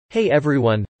Hey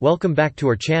everyone, welcome back to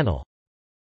our channel.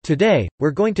 Today,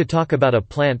 we're going to talk about a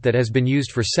plant that has been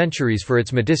used for centuries for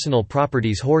its medicinal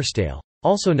properties, horsetail,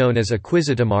 also known as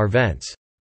Equisetum arvense.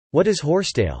 What is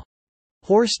horsetail?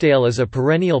 Horsetail is a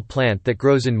perennial plant that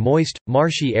grows in moist,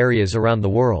 marshy areas around the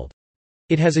world.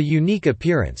 It has a unique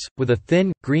appearance, with a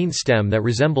thin, green stem that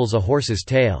resembles a horse's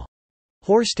tail.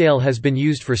 Horsetail has been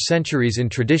used for centuries in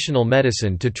traditional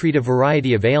medicine to treat a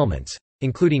variety of ailments,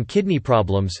 including kidney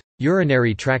problems,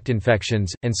 urinary tract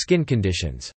infections, and skin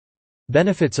conditions.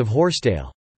 Benefits of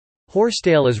horsetail.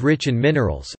 Horsetail is rich in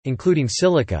minerals, including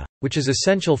silica, which is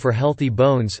essential for healthy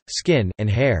bones, skin, and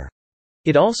hair.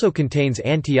 It also contains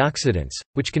antioxidants,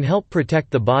 which can help protect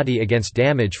the body against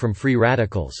damage from free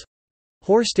radicals.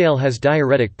 Horsetail has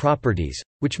diuretic properties,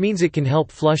 which means it can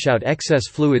help flush out excess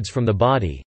fluids from the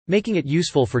body, making it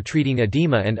useful for treating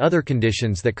edema and other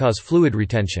conditions that cause fluid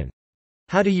retention.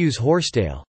 How to use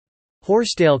horsetail.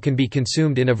 Horsetail can be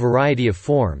consumed in a variety of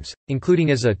forms, including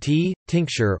as a tea,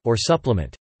 tincture, or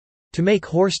supplement. To make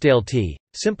horsetail tea,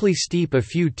 simply steep a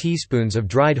few teaspoons of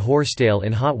dried horsetail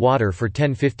in hot water for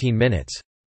 10–15 minutes.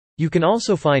 You can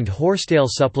also find horsetail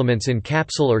supplements in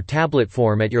capsule or tablet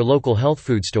form at your local health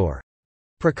food store.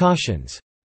 Precautions.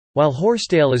 While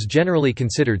horsetail is generally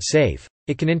considered safe,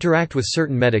 it can interact with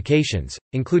certain medications,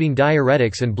 including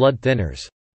diuretics and blood thinners.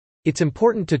 It's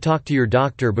important to talk to your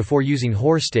doctor before using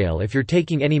horsetail if you're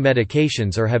taking any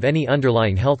medications or have any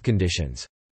underlying health conditions.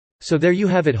 So there you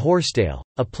have it, horsetail,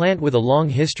 a plant with a long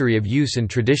history of use in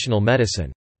traditional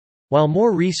medicine. While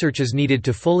more research is needed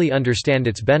to fully understand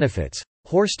its benefits,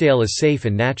 horsetail is safe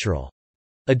and natural.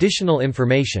 Additional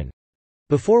information.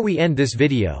 Before we end this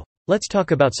video, let's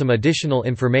talk about some additional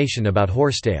information about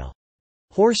horsetail.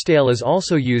 Horsetail is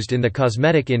also used in the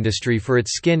cosmetic industry for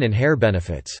its skin and hair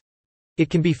benefits. It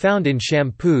can be found in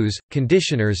shampoos,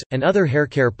 conditioners, and other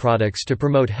haircare products to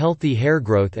promote healthy hair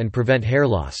growth and prevent hair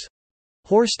loss.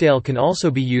 Horsetail can also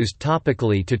be used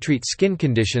topically to treat skin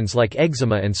conditions like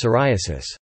eczema and psoriasis.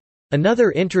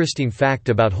 Another interesting fact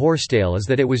about horsetail is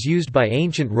that it was used by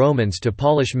ancient Romans to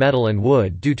polish metal and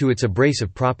wood due to its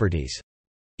abrasive properties.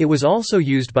 It was also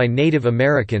used by Native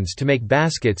Americans to make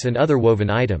baskets and other woven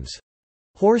items.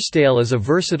 Horsetail is a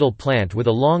versatile plant with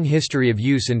a long history of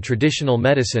use in traditional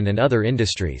medicine and other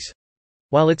industries.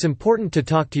 While it's important to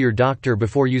talk to your doctor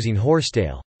before using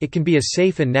horsetail, it can be a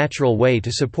safe and natural way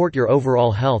to support your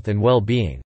overall health and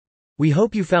well-being. We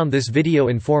hope you found this video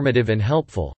informative and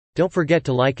helpful. Don't forget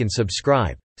to like and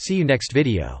subscribe. See you next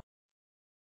video.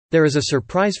 There is a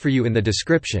surprise for you in the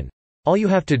description. All you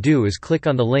have to do is click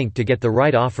on the link to get the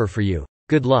right offer for you.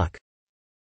 Good luck.